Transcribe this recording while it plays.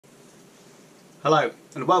Hello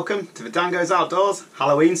and welcome to the DanGoesOutdoors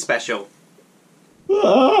Halloween special.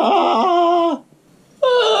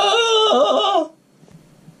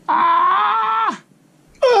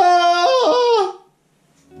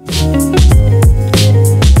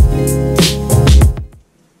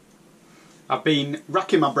 I've been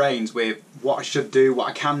racking my brains with what I should do, what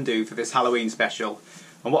I can do for this Halloween special,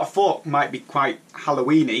 and what I thought might be quite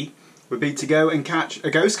Halloweeny would be to go and catch a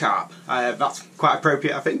ghost carp. That's quite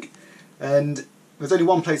appropriate, I think. And there's only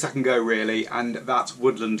one place I can go really, and that's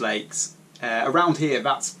Woodland Lakes. Around here,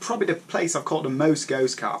 that's probably the place I've caught the most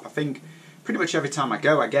ghost carp. I think pretty much every time I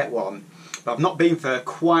go I get one. But I've not been for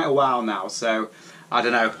quite a while now, so I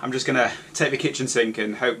don't know. I'm just going to take the kitchen sink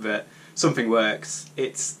and hope that something works.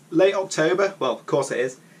 It's late October, well of course it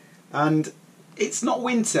is, and it's not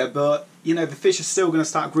winter, but you know, the fish are still going to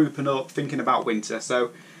start grouping up thinking about winter,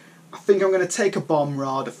 so I think I'm going to take a bomb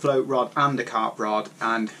rod, a float rod and a carp rod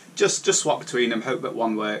and just swap between them, hope that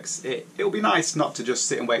one works. It'll be nice not to just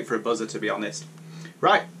sit and wait for a buzzer, to be honest.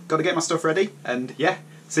 Right, got to get my stuff ready and yeah,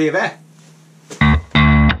 see you there.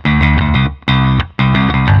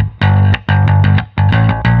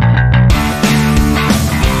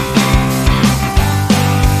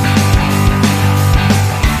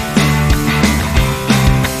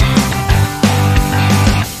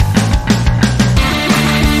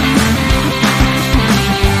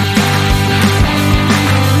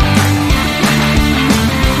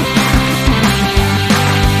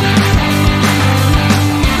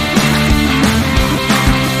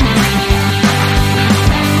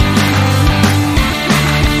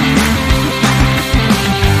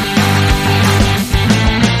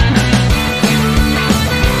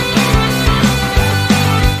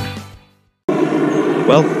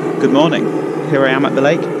 Well, good morning. Here I am at the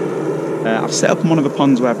lake. I've set up in one of the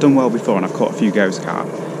ponds where I've done well before and I've caught a few ghost carp.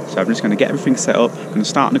 So I'm just going to get everything set up. I'm going to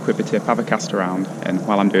start an equipper tip, have a cast around, and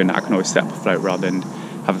while I'm doing that I can always set up a float rod and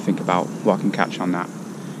have a think about what I can catch on that.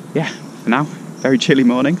 Yeah, for now, very chilly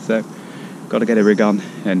morning, so got to get a rig on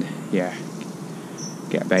and yeah,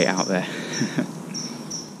 get a bait out there.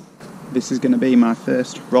 This is going to be my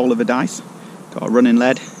first roll of the dice. Got a running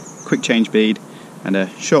lead, quick change bead and a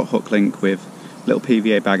short hook link with little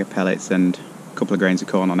PVA bag of pellets and a couple of grains of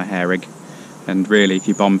corn on a hair rig. And really, if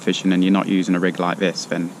you're bomb fishing and you're not using a rig like this,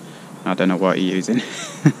 then I don't know what you're using.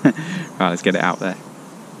 Right, let's get it out there.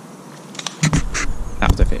 That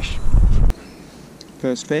was a fish.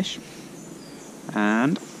 First fish,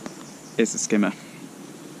 and it's a skimmer.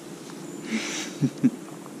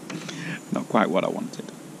 Not quite what I wanted.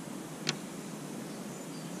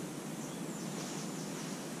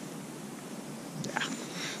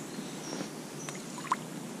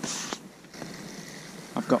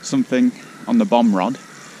 I've got something on the bomb rod,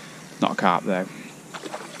 not a carp though,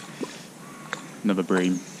 another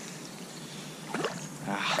bream.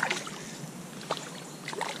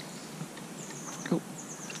 Cool,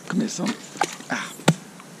 come here son.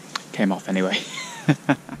 Came off anyway.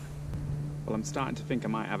 Well, I'm starting to think I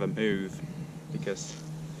might have a move because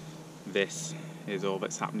this is all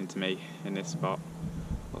that's happening to me in this spot.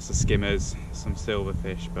 Lots of skimmers, some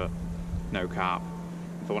silverfish, but no carp.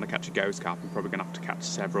 If I want to catch a ghost carp, I'm probably going to have to catch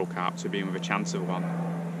several carp to be in with a chance of one.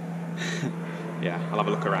 Yeah, I'll have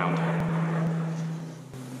a look around.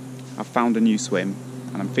 I've found a new swim,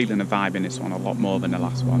 and I'm feeling a vibe in this one a lot more than the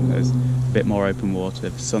last one. There's a bit more open water,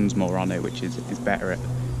 the sun's more on it, which is better at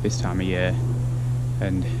this time of year.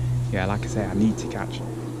 And yeah, like I say, I need to catch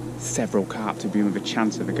several carp to be in with a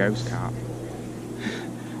chance of a ghost carp.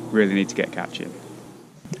 Really need to get catching.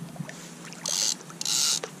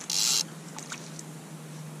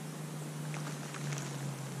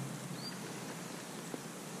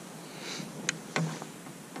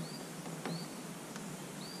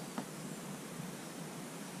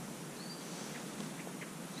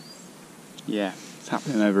 Yeah, it's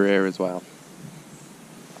happening over here as well.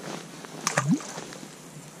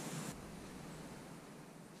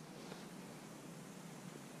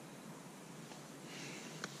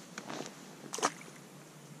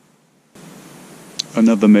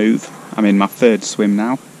 Another move. I'm in my third swim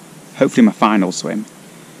now. Hopefully my final swim.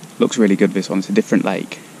 Looks really good, this one. It's a different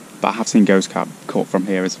lake, but I have seen ghost carp caught from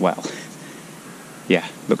here as well. Yeah,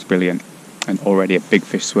 looks brilliant. And already a big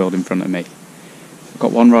fish swirled in front of me.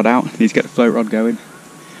 Got one rod out, need to get the float rod going.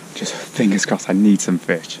 Just fingers crossed, I need some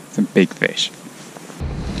fish, some big fish.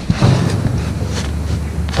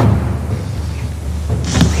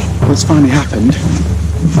 What's finally happened?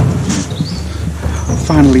 I'm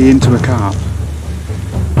finally into a carp.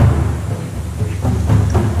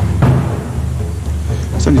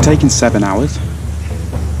 It's only taken 7 hours.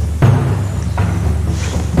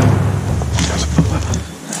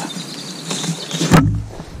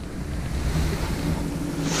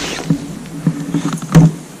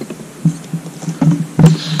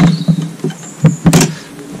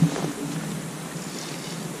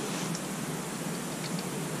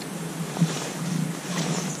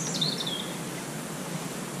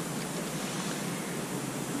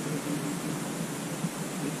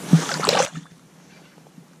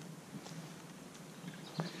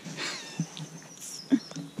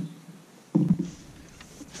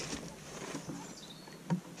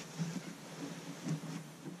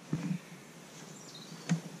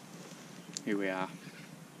 we are.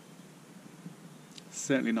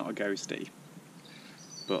 Certainly not a ghosty,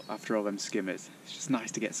 but after all them skimmers, it's just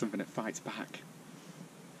nice to get something that fights back.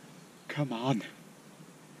 Come on.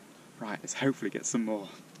 Right, let's hopefully get some more.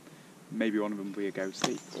 Maybe one of them will be a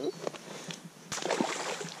ghosty.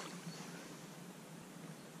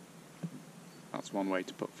 That's one way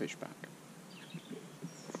to put fish back.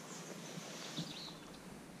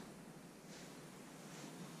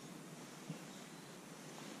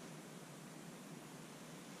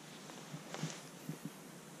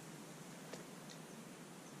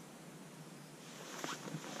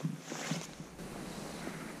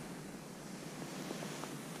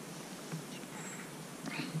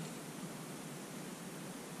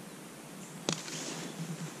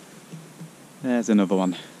 There's another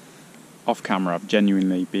one. Off camera, I've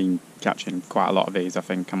genuinely been catching quite a lot of these. I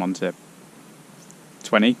think I'm on to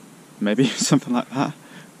 20, maybe, something like that,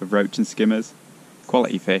 with roach and skimmers.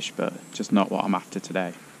 Quality fish, but just not what I'm after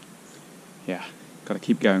today. Yeah, gotta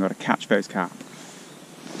keep going, gotta catch those carp.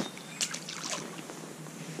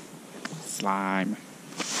 Slime.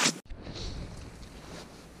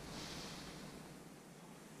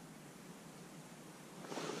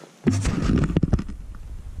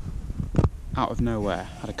 Out of nowhere,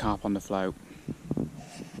 had a carp on the float.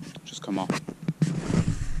 Just come off.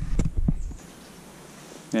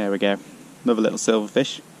 There we go. Another little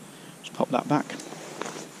silverfish. Just pop that back. I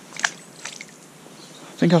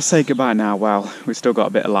think I'll say goodbye now. Well, we've still got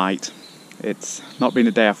a bit of light. It's not been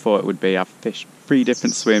the day I thought it would be. I've fished 3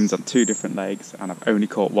 different swims on 2 different legs and I've only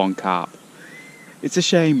caught 1 carp. It's a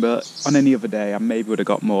shame, but on any other day I maybe would have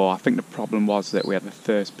got more. I think the problem was that we had the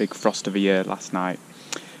first big frost of the year last night.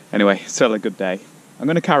 Anyway, still a good day. I'm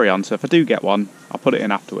going to carry on, so if I do get one, I'll put it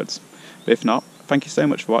in afterwards. But if not, thank you so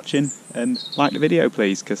much for watching, and like the video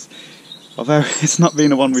please, because although it's not been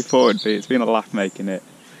the one we thought it would be, it's been a laugh making it.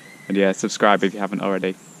 And yeah, subscribe if you haven't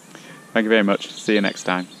already. Thank you very much, see you next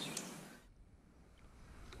time.